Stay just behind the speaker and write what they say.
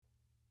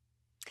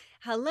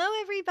Hello,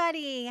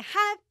 everybody.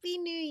 Happy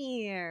New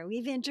Year.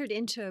 We've entered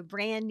into a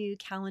brand new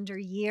calendar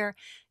year,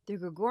 the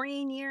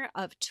Gregorian year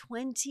of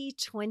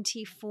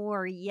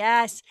 2024.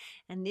 Yes,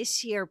 and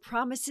this year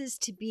promises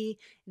to be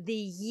the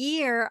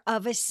year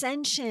of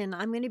ascension.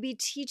 I'm going to be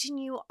teaching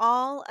you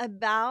all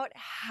about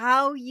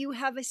how you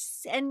have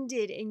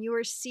ascended and you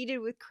are seated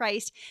with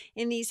Christ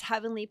in these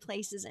heavenly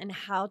places and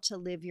how to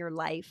live your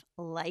life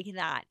like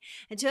that.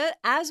 And so,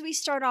 as we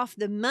start off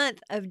the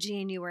month of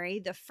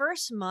January, the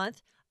first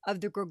month of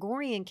the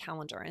Gregorian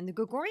calendar. And the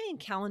Gregorian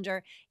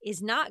calendar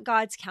is not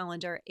God's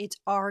calendar, it's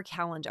our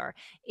calendar.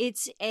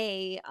 It's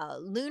a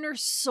lunar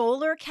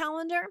solar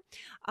calendar.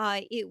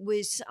 It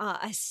was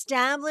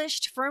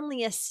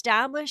firmly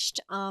established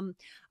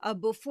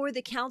before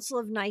the Council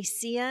of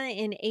Nicaea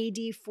in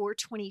AD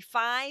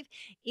 425.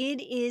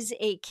 It is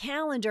a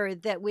calendar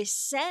that was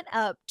set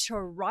up to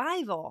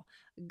rival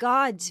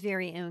God's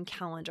very own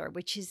calendar,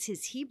 which is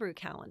his Hebrew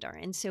calendar.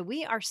 And so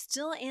we are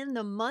still in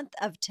the month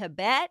of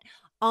Tebet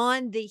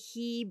on the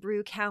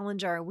Hebrew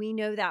calendar. We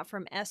know that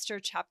from Esther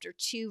chapter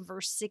 2,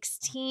 verse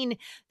 16.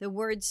 The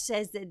word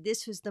says that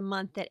this was the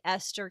month that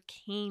Esther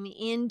came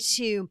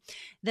into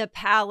the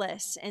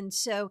palace. And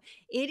so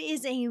it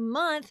is a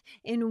month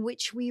in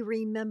which we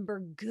remember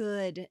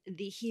good,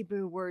 the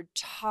Hebrew word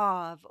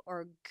tav,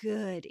 or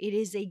good. It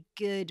is a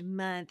good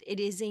month.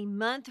 It is a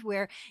month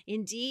where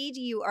indeed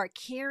you are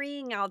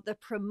carrying out the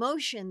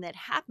promotion that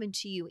happened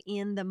to you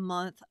in the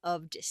month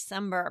of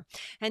December.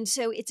 And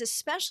so it's a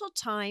special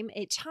time,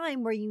 a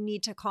time where you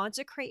need to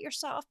consecrate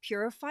yourself,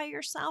 purify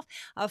yourself,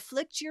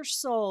 afflict your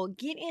soul,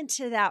 get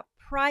into that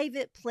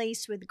private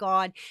place with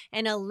God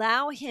and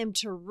allow him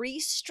to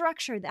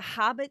restructure the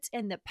habits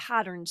and the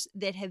patterns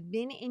that have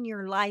been in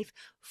your life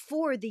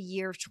for the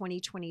year of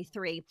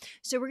 2023.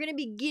 So we're going to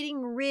be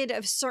getting rid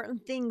of certain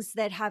things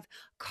that have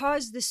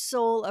caused the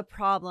soul a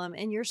problem.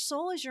 And your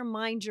soul is your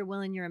mind, your will,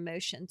 and your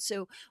emotions.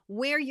 So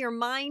where your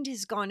mind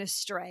has gone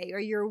astray,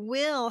 or your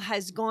will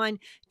has gone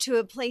to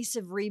a place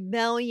of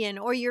rebellion,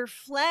 or your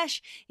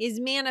flesh is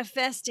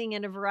manifesting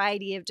in a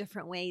variety of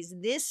different ways,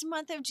 this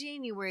month of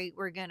January,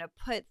 we're going to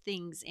put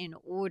things in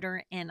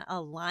order and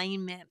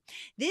alignment.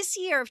 This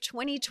year of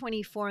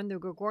 2024 in the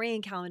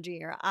Gregorian calendar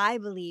year, I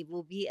believe,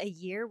 will be a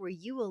year where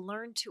you will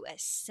learn to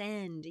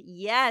ascend.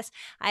 Yes,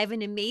 I have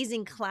an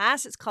amazing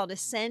class. It's called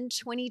Ascend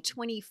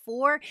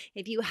 2024.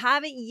 If you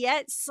haven't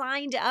yet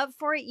signed up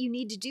for it, you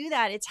need to do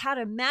that. It's how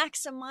to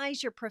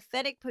maximize your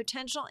prophetic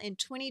potential in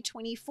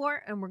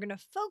 2024, and we're going to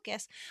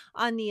focus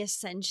on the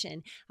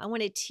ascension. I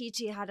want to teach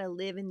you how to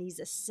live in these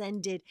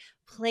ascended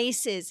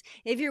places.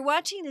 If you're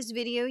watching this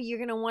video, you're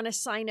going to want to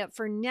sign up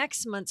for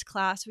next month's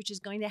class, which is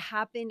going to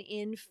happen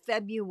in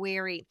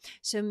February.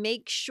 So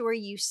make sure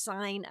you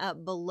sign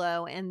up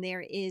below, and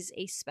there is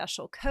a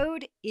special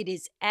code. It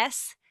is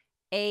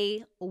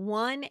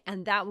SA1,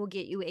 and that will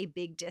get you a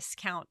big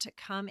discount to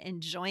come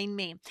and join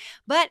me.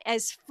 But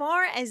as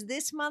far as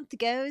this month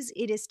goes,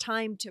 it is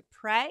time to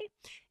pray.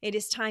 It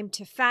is time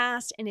to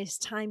fast, and it's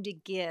time to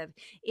give.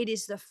 It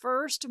is the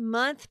first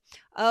month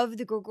of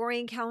the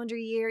Gregorian calendar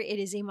year. It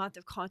is a month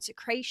of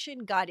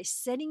consecration. God is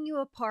setting you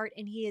apart,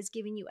 and he is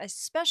giving you a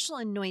special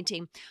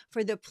anointing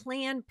for the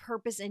plan,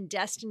 purpose, and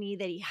destiny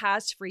that he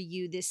has for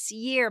you this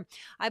year.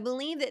 I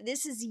believe that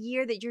this is a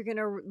year that you're going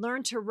to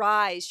learn to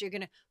rise. You're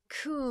going to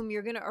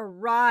you're going to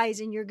arise,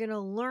 and you're going to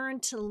learn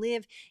to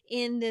live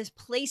in the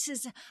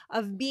places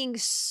of being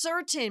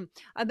certain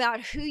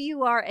about who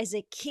you are as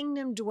a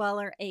kingdom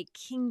dweller, a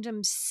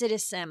kingdom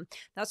citizen.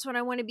 That's what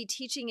I want to be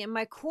teaching in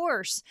my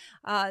course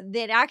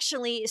that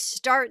actually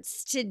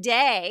starts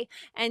today.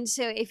 And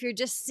so if you're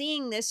just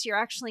seeing this, you're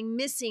actually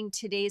missing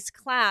today's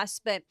class,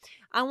 but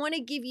I want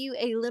to give you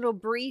a little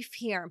brief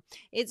here.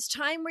 It's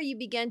time where you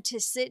begin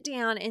to sit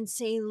down and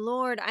say,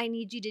 Lord, I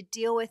need you to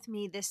deal with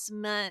me this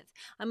month.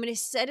 I'm going to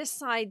set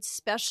aside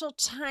special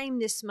time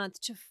this month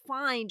to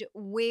find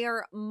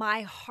where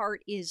my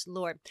heart is,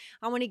 Lord.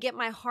 I want to get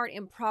my heart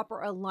in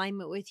proper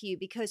alignment with you,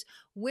 because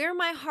where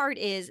my heart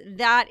is,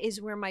 that is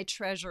where my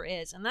treasure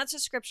is. And that's a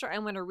scripture I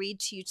want to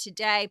read to you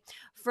today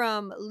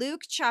from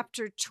Luke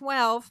chapter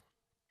 12,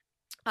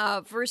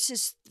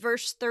 verse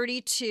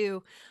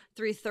 32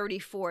 through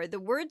 34.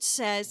 The word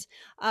says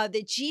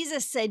that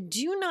Jesus said,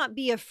 "Do not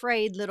be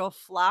afraid, little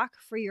flock,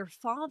 for your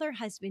Father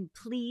has been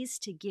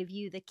pleased to give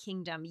you the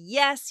kingdom."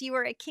 Yes, you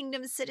are a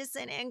kingdom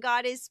citizen, and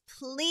God is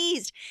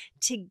pleased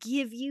to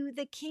give you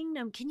the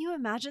kingdom. Can you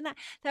imagine that?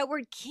 That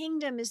word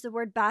kingdom is the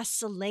word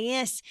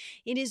basileus.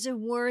 It is a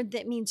word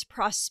that means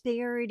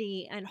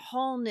prosperity and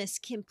wholeness,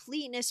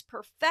 completeness,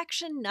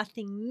 perfection,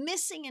 nothing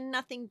missing and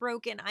nothing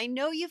broken. I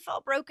know you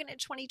felt broken in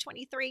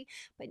 2023,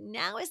 but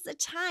now is the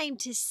time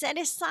to set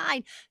aside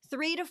aside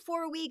 3 to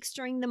 4 weeks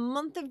during the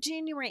month of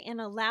January and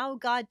allow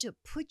God to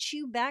put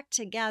you back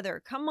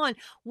together. Come on.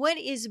 What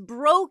is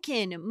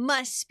broken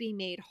must be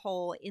made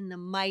whole in the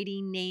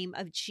mighty name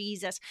of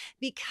Jesus,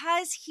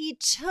 because he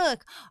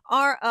took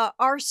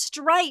our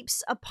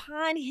stripes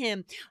upon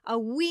him.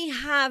 We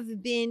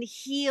have been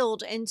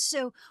healed. And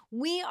so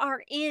we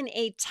are in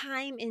a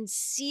time and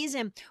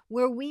season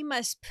where we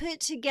must put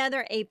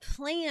together a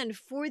plan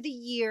for the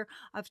year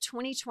of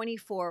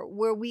 2024,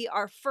 where we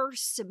are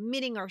first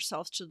submitting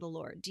ourselves to the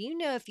Lord. Do you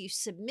know if you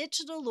submit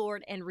to the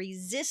Lord and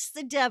resist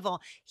the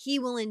devil, he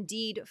will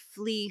indeed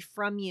flee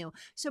from you?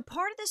 So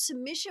part of the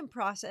submission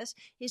process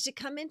is to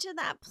come into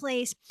that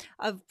place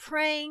of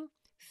praying,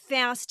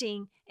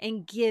 fasting,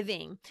 and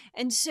giving.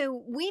 And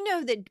so we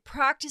know that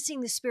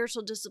practicing the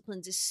spiritual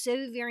disciplines is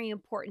so very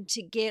important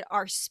to get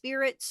our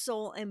spirit,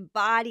 soul, and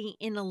body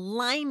in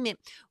alignment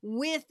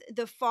with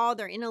the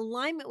Father, in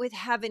alignment with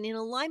heaven, in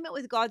alignment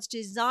with God's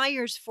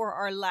desires for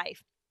our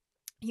life.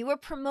 You were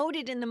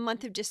promoted in the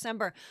month of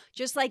December,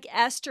 just like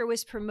Esther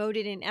was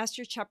promoted in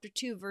Esther chapter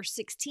 2, verse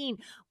 16,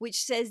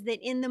 which says that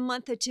in the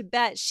month of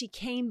Tebet, she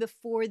came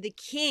before the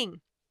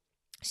king.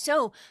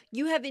 So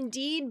you have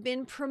indeed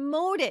been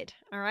promoted,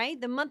 all right?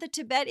 The month of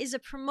Tebet is a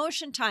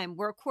promotion time.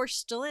 We're, of course,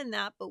 still in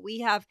that, but we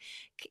have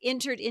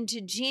entered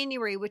into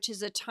January, which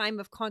is a time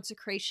of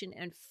consecration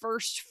and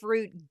first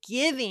fruit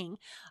giving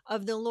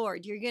of the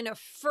Lord. You're going to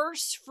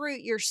first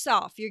fruit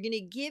yourself. You're going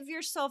to give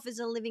yourself as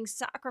a living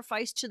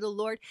sacrifice to the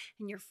Lord,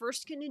 and you're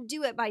first going to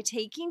do it by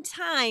taking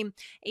time,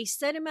 a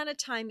set amount of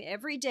time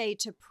every day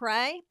to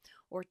pray,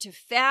 or to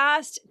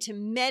fast, to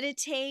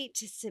meditate,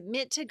 to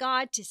submit to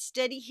God, to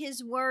study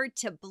his word,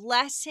 to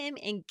bless him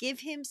and give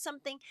him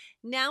something.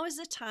 Now is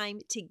the time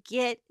to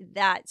get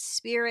that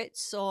spirit,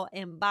 soul,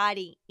 and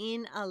body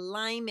in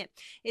alignment.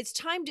 It's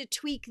time to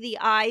tweak the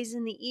eyes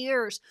and the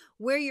ears.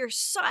 Where your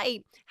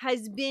sight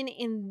has been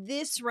in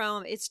this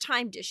realm, it's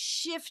time to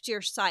shift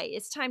your sight.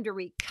 It's time to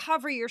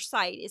recover your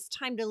sight. It's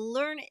time to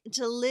learn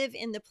to live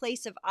in the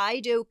place of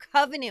Ido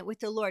covenant with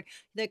the Lord.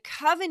 The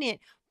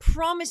covenant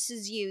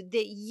promises you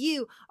that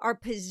you are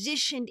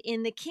positioned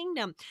in the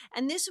kingdom.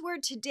 And this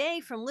word today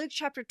from Luke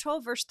chapter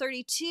 12, verse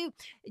 32,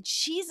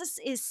 Jesus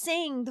is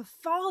saying the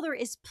Father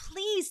is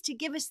pleased to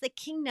give us the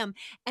kingdom,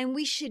 and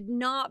we should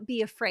not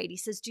be afraid. He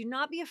says, do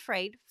not be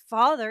afraid.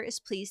 Father is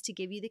pleased to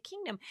give you the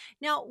kingdom.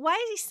 Now, why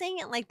is he saying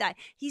it like that?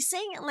 He's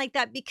saying it like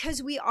that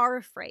because we are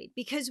afraid,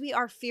 because we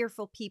are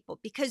fearful people,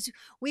 because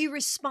we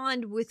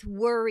respond with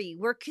worry.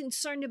 We're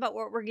concerned about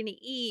what we're going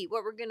to eat,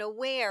 what we're going to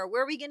wear,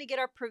 where are we going to get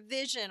our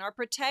provision, our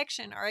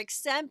protection, our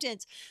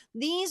acceptance.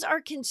 These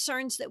are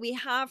concerns that we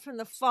have from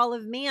the fall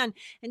of man.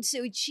 And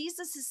so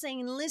Jesus is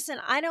saying, listen,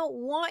 I don't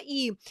want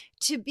you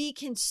to be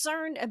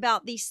concerned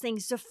about these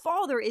things. The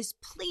Father is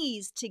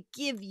pleased to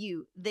give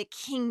you the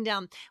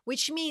kingdom,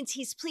 which means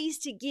he's pleased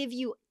to give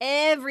you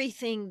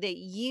everything that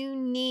you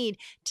need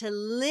to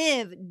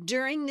live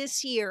during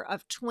this year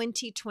of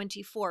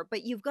 2024.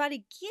 But you've got to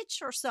get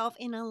yourself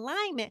in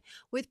alignment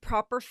with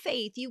proper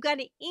faith. You've got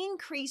to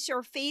increase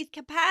your faith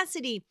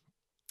capacity.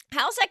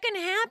 How's that going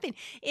to happen?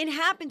 It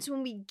happens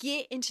when we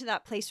get into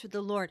that place with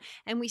the Lord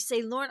and we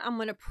say, Lord, I'm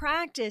going to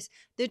practice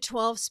the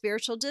 12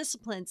 spiritual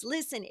disciplines.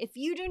 Listen, if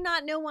you do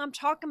not know what I'm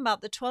talking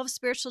about, the 12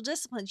 spiritual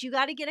disciplines, you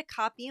got to get a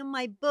copy of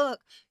my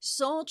book,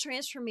 Soul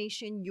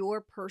Transformation,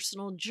 Your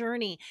Personal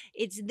Journey.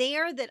 It's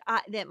there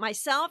that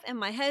myself and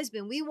my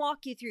husband, we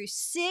walk you through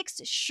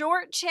 6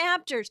 short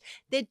chapters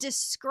that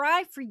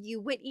describe for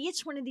you what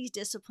each one of these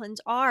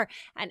disciplines are.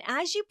 And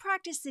as you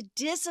practice the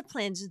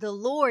disciplines, the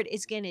Lord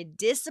is going to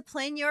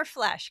discipline your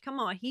flesh. Come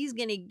on, he's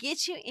going to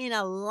get you in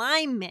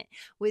alignment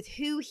with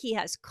who he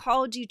has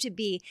called you to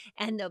be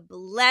and the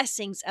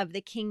blessings of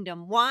the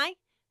kingdom. Why?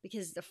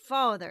 Because the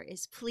Father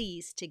is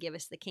pleased to give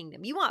us the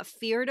kingdom. You want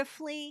fear to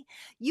flee?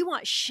 You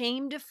want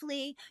shame to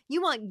flee?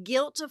 You want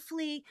guilt to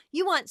flee?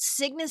 You want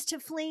sickness to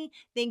flee?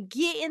 Then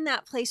get in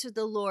that place with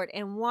the Lord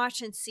and watch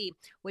and see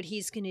what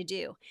he's going to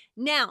do.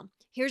 Now,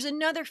 here's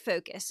another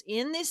focus.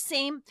 In this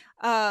same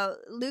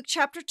Luke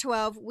chapter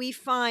 12, we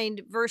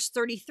find verse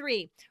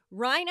 33.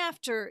 Right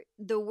after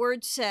the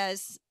word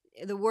says,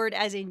 the word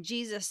as in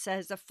Jesus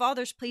says, the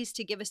Father's pleased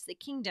to give us the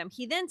kingdom.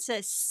 He then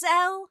says,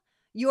 sell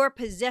your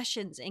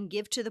possessions and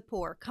give to the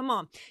poor. Come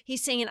on.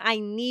 He's saying, I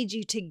need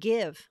you to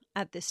give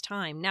at this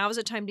time. Now is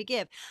the time to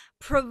give.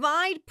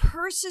 Provide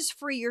purses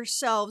for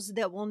yourselves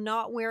that will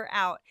not wear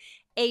out,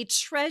 a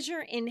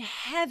treasure in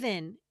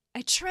heaven,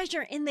 a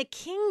treasure in the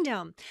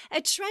kingdom,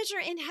 a treasure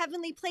in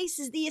heavenly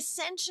places, the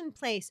ascension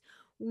place,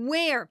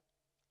 where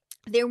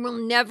there will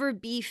never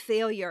be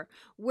failure,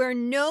 where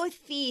no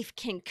thief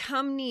can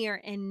come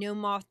near and no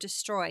moth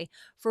destroy.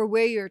 For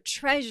where your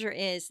treasure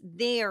is,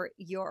 there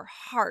your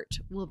heart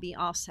will be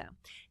also.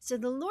 So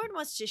the Lord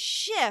wants to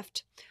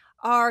shift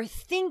our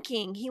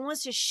thinking. He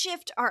wants to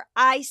shift our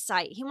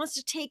eyesight. He wants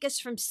to take us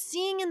from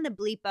seeing in the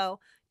bleepo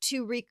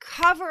to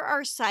recover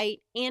our sight,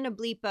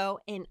 anablepo,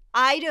 and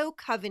Ido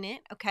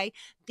covenant. Okay,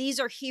 these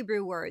are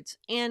Hebrew words.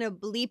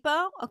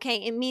 Anablepo, okay,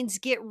 it means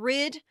get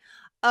rid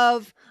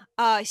of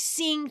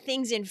seeing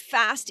things in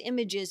fast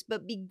images,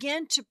 but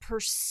begin to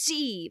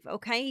perceive,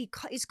 okay?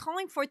 He's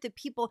calling forth the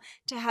people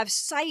to have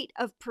sight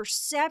of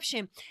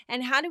perception.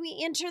 And how do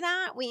we enter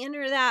that? We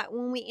enter that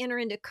when we enter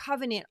into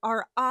covenant,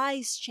 our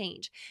eyes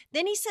change.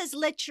 Then he says,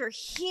 let your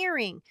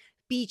hearing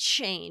be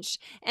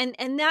changed. And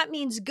that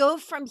means go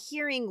from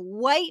hearing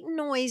white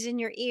noise in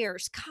your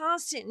ears,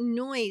 constant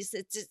noise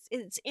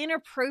it's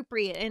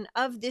inappropriate and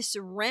of this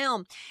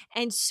realm,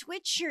 and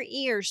switch your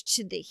ears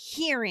to the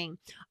hearing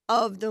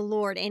of the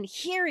Lord. And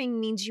hearing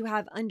means you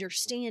have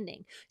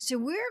understanding. So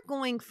we're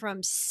going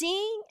from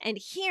seeing and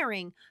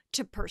hearing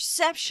to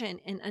perception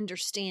and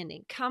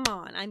understanding. Come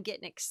on, I'm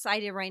getting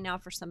excited right now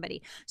for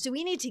somebody. So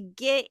we need to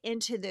get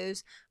into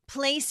those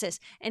places.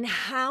 And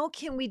how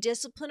can we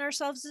discipline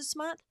ourselves this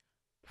month?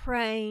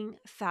 Praying,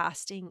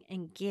 fasting,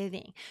 and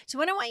giving. So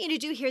what I want you to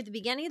do here at the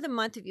beginning of the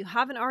month, if you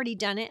haven't already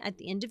done it at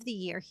the end of the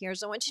year,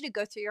 I want you to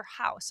go through your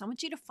house. I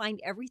want you to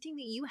find everything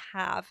that you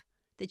have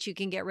that you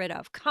can get rid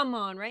of. Come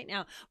on, right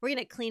now. We're going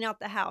to clean out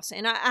the house.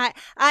 And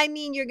I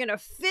mean, you're going to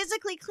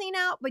physically clean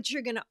out, but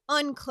you're going to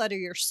unclutter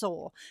your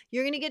soul.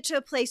 You're going to get to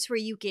a place where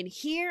you can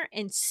hear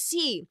and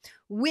see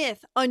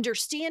with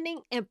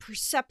understanding and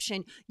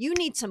perception. You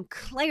need some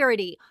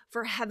clarity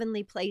for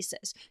heavenly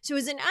places. So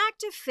as an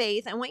act of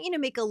faith, I want you to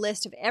make a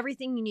list of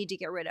everything you need to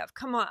get rid of.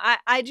 Come on.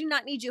 I do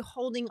not need you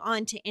holding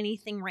on to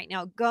anything right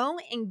now. Go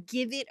and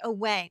give it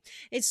away.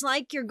 It's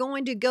like you're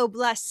going to go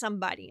bless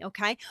somebody,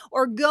 okay?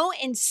 Or go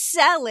and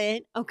sell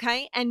it,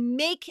 okay? And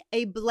make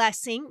a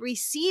blessing,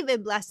 receive a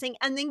blessing,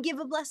 and then give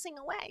a blessing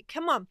away.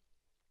 Come on.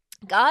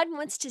 God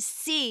wants to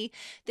see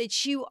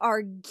that you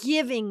are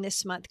giving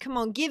this month. Come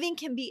on, giving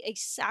can be a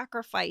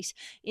sacrifice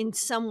in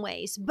some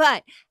ways,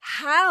 but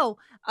how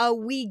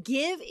we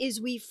give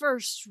is we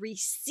first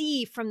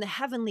receive from the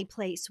heavenly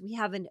place. We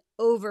have an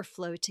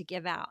overflow to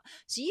give out.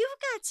 So you've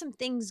got some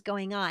things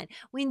going on.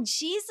 When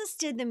Jesus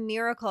did the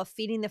miracle of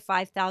feeding the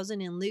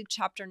 5,000 in Luke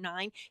chapter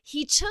 9,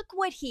 he took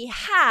what he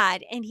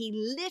had and he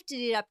lifted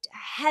it up to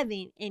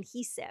heaven and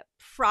he said,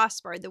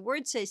 prosper. The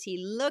word says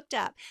he looked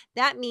up.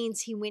 That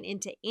means he went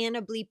into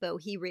anablepo.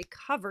 He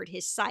recovered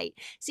his sight.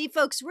 See,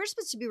 folks, we're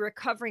supposed to be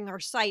recovering our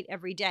sight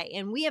every day,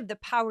 and we have the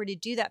power to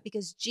do that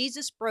because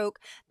Jesus broke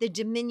the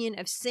dominion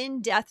of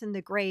sin, death, and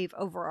the grave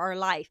over our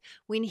life.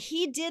 When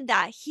he did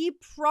that, he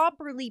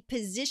properly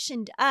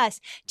positioned us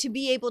to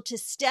be able to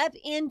step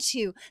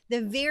into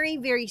the very,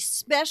 very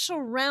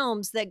special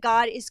realms that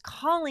God is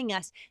calling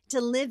us to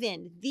live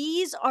in.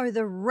 These are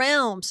the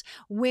realms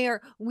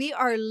where we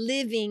are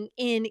living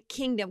in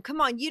kingdom.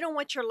 Come on, you don't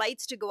want your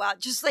lights to go out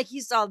just like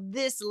you saw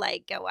this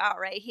light go out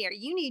right here.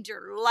 You need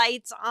your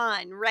lights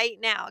on right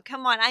now.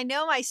 Come on, I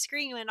know my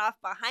screen went off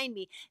behind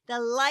me. The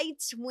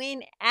lights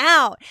went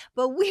out,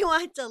 but we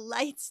want the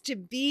lights to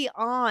be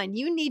on.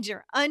 You need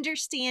your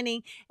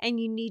understanding and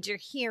you need your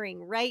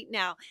hearing right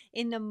now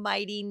in the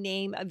mighty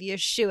name of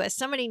Yeshua.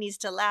 Somebody needs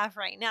to laugh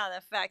right now,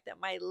 the fact that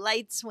my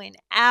lights went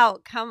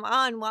out. Come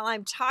on, while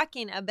I'm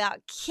talking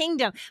about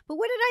kingdom. But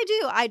what did I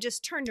do? I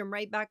just turned them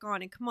right back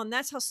on. And come on,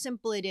 that's how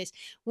simple it is.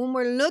 When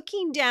we're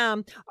looking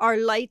down, our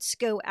lights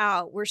go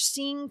out. We're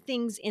seeing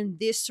things in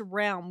this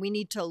realm. We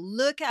need to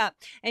look up.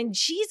 And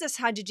Jesus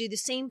had to do the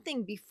same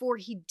thing before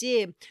he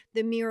did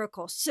the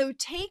miracle. So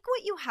take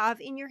what you have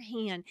in your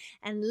hand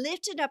and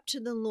lift it up to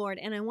the Lord.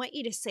 And I want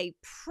you to say,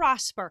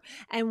 prosper,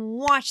 and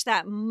watch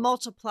that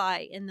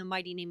multiply in the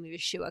mighty name of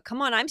Yeshua.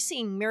 Come on, I'm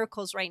seeing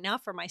miracles right now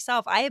for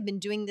myself. I have been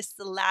doing this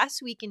the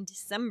last week in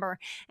December,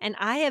 and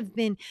I have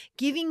been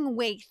giving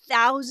away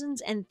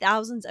thousands and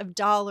thousands of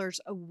dollars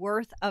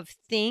worth of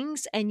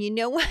things. And you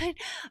know what?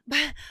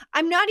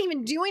 I'm not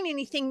even doing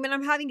anything, but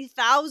I'm having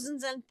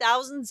thousands and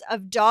thousands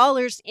of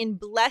dollars in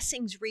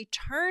blessings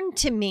returned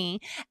to me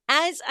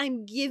as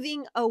I'm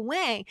giving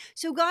away.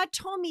 So God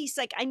told me, he's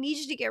like, I need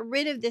you to get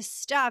rid of this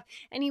stuff.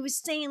 And he was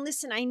saying,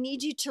 listen, I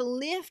need you to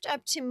lift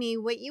up to me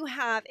what you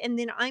have. And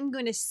then I'm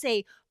going to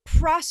say,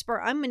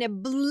 prosper. I'm going to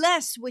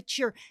bless what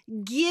you're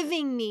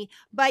giving me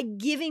by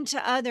giving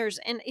to others.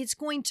 And it's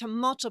going to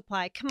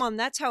multiply. Come on,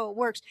 that's how it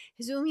works.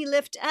 Because when we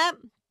lift up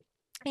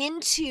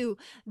into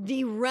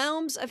the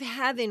realms of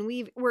heaven,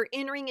 we're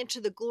entering into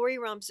the glory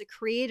realms, the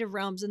creative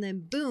realms, and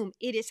then boom,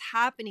 it is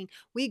happening.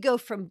 We go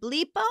from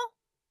bleepo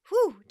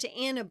to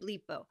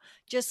anablepo,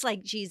 just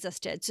like Jesus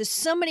did. So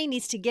somebody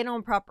needs to get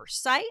on proper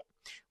sight,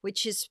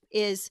 which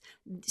is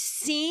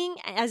seeing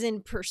as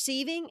in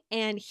perceiving,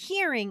 and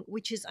hearing,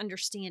 which is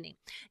understanding.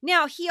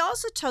 Now, he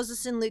also tells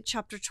us in Luke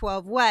chapter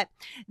 12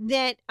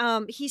 that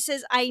he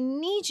says, I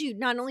need you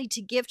not only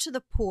to give to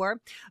the poor,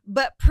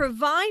 but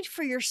provide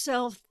for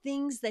yourself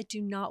things that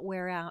do not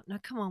wear out. Now,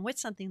 come on,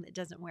 what's something that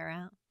doesn't wear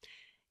out?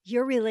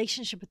 Your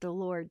relationship with the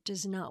Lord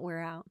does not wear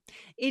out.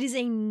 It is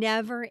a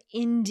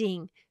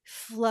never-ending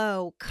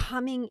flow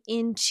coming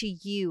into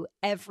you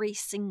every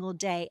single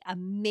day, a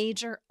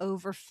major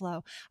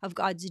overflow of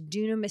God's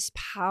dunamis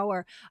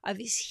power, of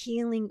his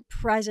healing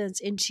presence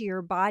into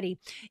your body.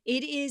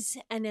 It is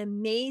an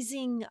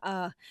amazing,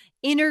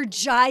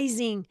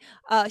 energizing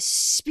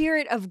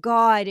Spirit of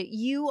God.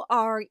 You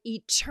are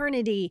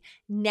eternity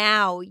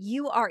now.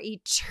 You are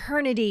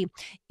eternity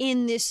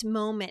in this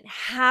moment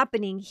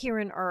happening here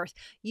on earth.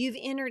 You've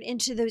entered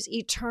into those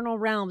eternal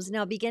realms.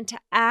 Now begin to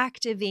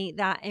activate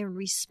that and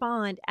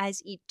respond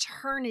as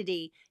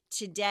eternity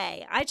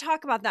today. I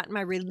talk about that in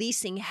my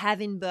Releasing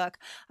Heaven book,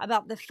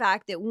 about the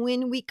fact that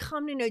when we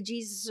come to know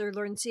Jesus as our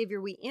Lord and Savior,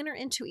 we enter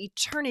into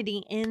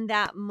eternity in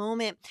that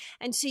moment.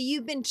 And so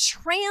you've been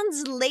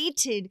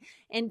translated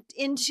and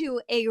into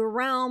a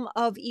realm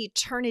of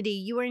eternity.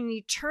 You are an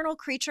eternal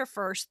creature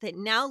first that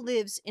now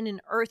lives in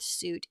an earth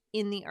suit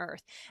in the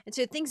earth. And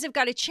so things have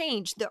got to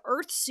change. The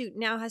earth suit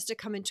now has to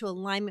come into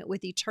alignment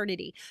with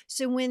eternity.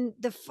 So when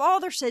the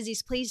Father says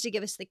he's pleased to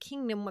give us the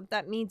kingdom, what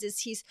that means is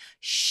he's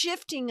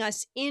shifting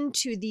us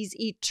into these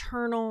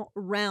eternal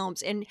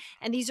realms. And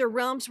these are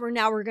realms where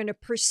now we're going to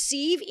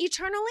perceive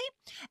eternally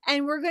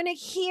and we're going to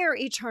hear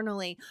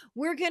eternally.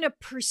 We're going to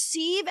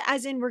perceive,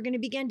 as in we're going to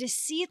begin to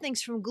see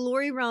things from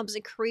glory realms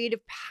and creative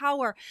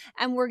power.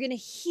 And we're going to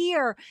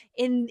hear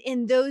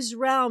in those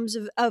realms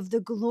of the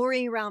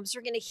glory realms.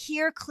 We're going to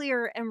hear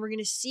clearer and we're going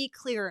to see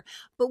clearer.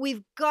 But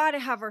we've got to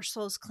have our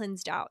souls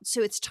cleansed out.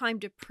 So it's time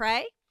to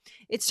pray.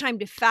 It's time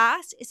to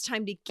fast. It's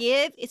time to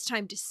give. It's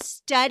time to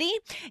study.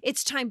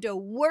 It's time to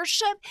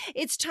worship.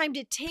 It's time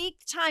to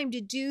take time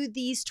to do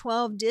these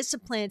 12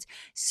 disciplines.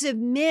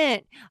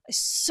 Submit,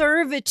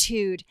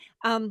 servitude,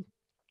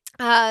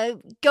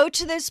 go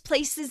to those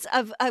places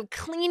of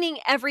cleaning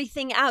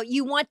everything out.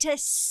 You want to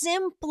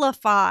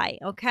simplify,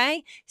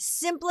 okay?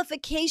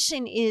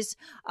 Simplification is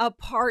a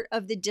part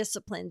of the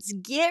disciplines.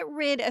 Get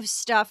rid of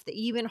stuff that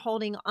you've been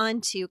holding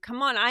on to.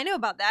 Come on, I know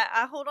about that.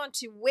 I hold on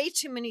to way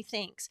too many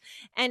things.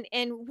 And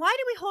why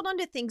do we hold on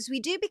to things? We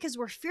do because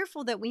we're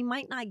fearful that we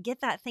might not get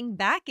that thing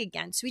back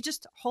again. So we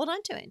just hold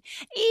on to it.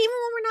 Even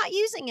when we're not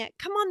using it.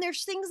 Come on,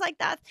 there's things like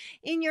that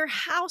in your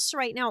house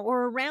right now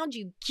or around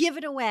you. Give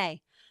it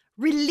away.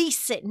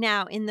 Release it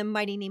now in the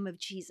mighty name of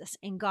Jesus.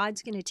 And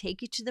God's going to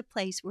take you to the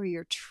place where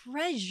your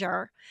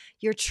treasure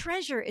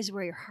is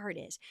where your heart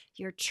is.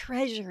 Your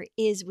treasure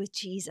is with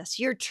Jesus.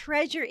 Your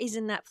treasure is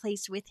in that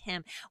place with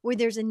him where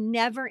there's a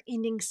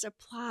never-ending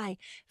supply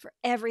for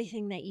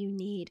everything that you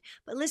need.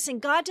 But listen,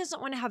 God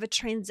doesn't want to have a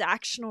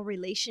transactional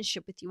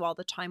relationship with you all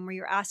the time where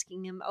you're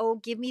asking him, oh,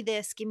 give me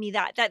this, give me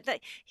that.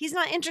 That he's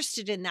not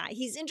interested in that.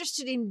 He's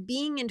interested in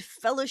being in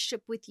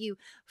fellowship with you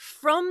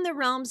from the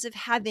realms of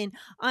heaven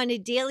on a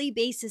daily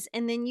basis,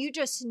 and then you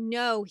just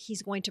know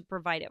he's going to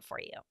provide it for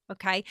you,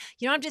 okay?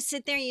 You don't have to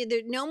sit there.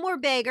 There's no more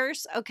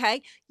beggars,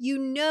 okay? You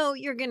know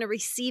you're going to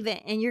receive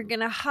it, and you're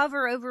going to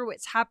hover over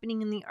what's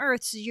happening in the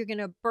earth, so you're going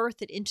to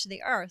birth it into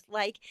the earth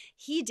like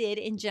he did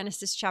in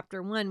Genesis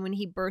chapter 1 when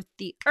he birthed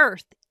the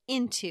earth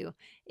into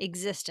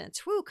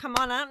existence. Whoo, come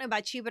on. I don't know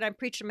about you, but I'm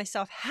preaching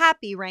myself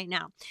happy right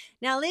now.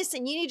 Now,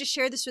 listen, you need to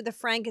share this with a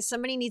friend because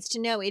somebody needs to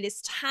know it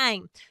is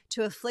time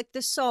to afflict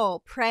the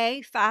soul.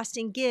 Pray, fast,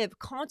 and give.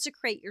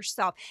 Consecrate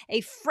yourself.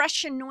 A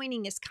fresh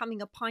anointing is coming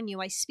upon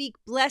you. I speak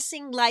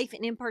blessing, life,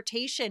 and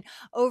impartation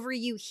over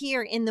you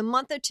here in the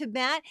month of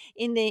Tibet,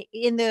 in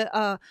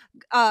the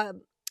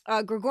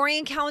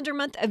Gregorian calendar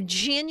month of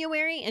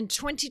January in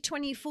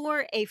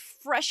 2024, a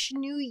fresh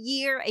new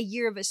year, a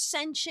year of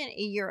ascension,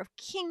 a year of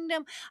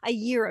kingdom, a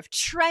year of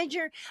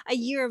treasure, a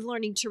year of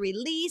learning to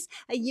release,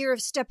 a year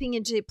of stepping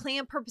into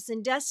plan, purpose,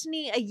 and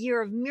destiny, a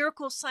year of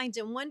miracles, signs,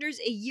 and wonders,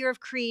 a year of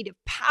creative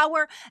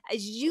power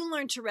as you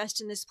learn to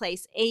rest in this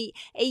place, a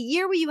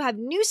year where you have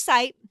new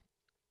sight,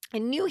 a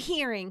new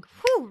hearing,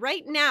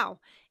 right now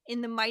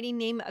in the mighty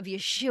name of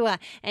Yeshua,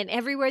 and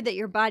everywhere that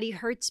your body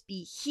hurts,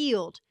 be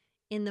healed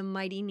in the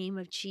mighty name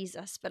of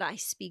Jesus. But I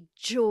speak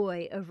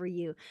joy over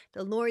you.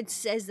 The Lord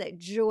says that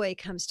joy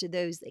comes to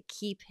those that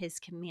keep his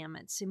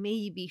commandments. So may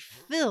you be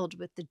filled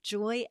with the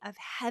joy of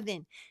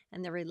heaven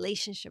and the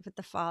relationship with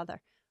the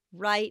Father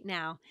right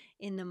now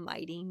in the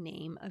mighty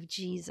name of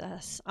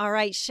Jesus. All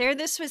right, share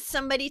this with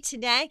somebody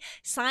today.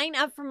 Sign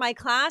up for my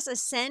class,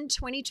 Ascend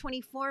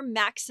 2024,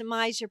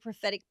 Maximize Your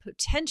Prophetic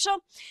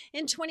Potential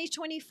in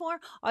 2024.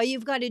 All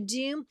you've got to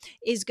do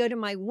is go to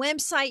my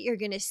website. You're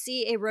going to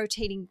see a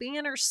rotating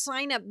banner.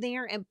 Sign up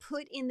there and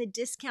put in the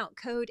discount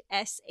code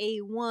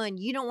SA1.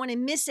 You don't want to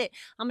miss it.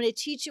 I'm going to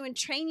teach you and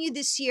train you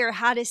this year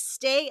how to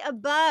stay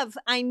above.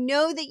 I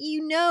know that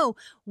you know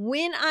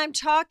when I'm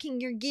talking,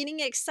 you're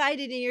getting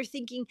excited and you're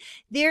thinking,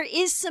 there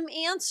is some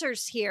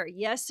answers here.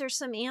 Yes, there's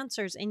some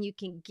answers, and you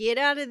can get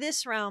out of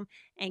this realm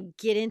and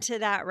get into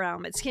that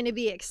realm. It's going to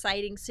be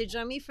exciting. So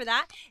join me for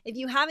that. If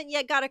you haven't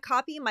yet got a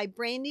copy of my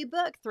brand new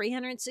book,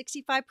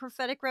 365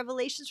 Prophetic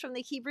Revelations from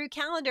the Hebrew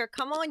Calendar,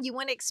 come on, you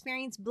want to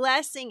experience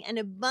blessing and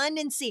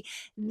abundancy.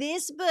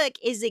 This book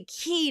is a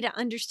key to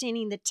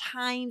understanding the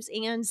times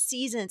and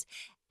seasons.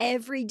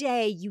 Every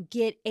day you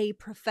get a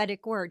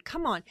prophetic word.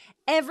 Come on.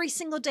 every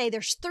single day.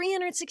 There's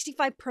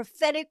 365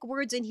 prophetic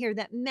words in here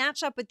that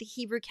match up with the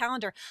Hebrew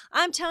calendar.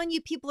 I'm telling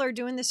you, people are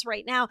doing this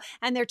right now,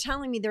 and they're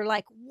telling me, they're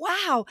like,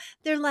 wow,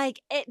 they're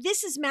like,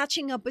 this is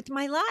matching up with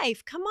my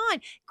life. Come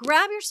on,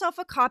 grab yourself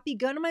a copy.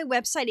 Go to my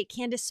website at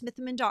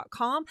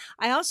CandaceSmithman.com.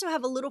 I also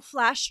have a little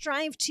flash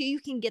drive too. You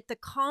can get the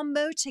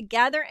combo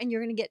together, and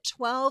you're going to get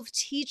 12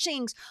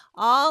 teachings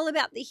all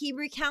about the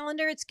Hebrew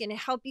calendar. It's going to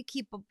help you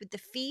keep up with the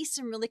feasts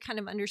and really kind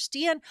of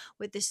understand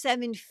what the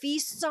 7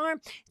 feasts are.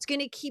 It's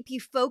going to keep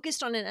you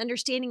focused on an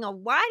understanding of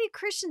why do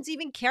Christians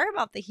even care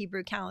about the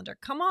Hebrew calendar?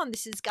 Come on,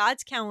 this is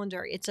God's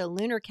calendar. It's a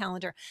lunar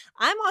calendar.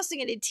 I'm also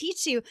going to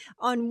teach you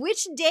on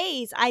which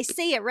days, I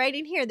say it right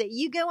in here, that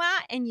you go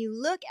out and you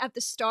look at the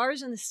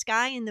stars in the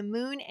sky and the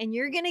moon, and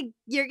you're going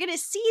to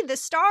see the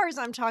stars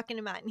I'm talking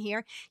about in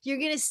here. You're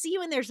going to see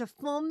when there's a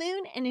full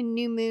moon and a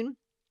new moon.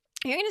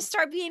 You're going to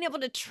start being able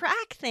to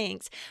track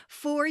things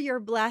for your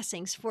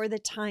blessings, for the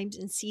times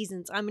and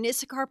seasons. I'm an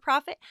Issachar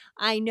prophet.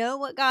 I know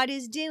what God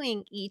is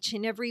doing each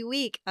and every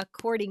week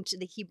according to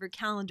the Hebrew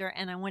calendar,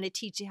 and I want to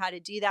teach you how to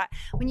do that.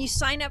 When you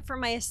sign up for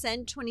my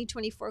Ascend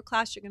 2024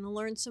 class, you're going to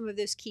learn some of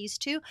those keys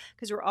too,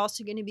 because we're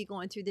also going to be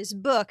going through this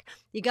book.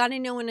 You got to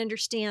know and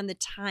understand the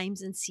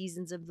times and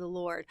seasons of the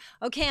Lord.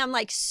 Okay, I'm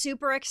like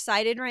super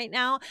excited right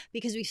now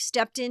because we've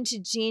stepped into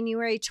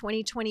January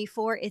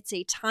 2024. It's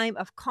a time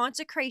of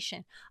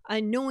consecration,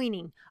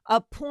 anointing,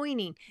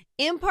 appointing,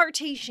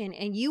 impartation,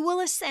 and you will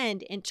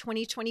ascend in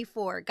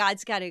 2024.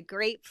 God's got a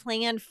great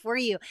plan for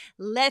you.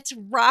 Let's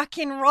rock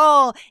and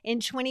roll in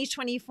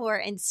 2024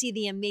 and see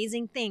the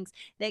amazing things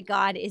that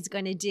God is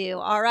going to do.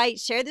 All right,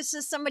 share this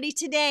with somebody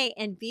today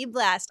and be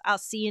blessed. I'll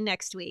see you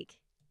next week.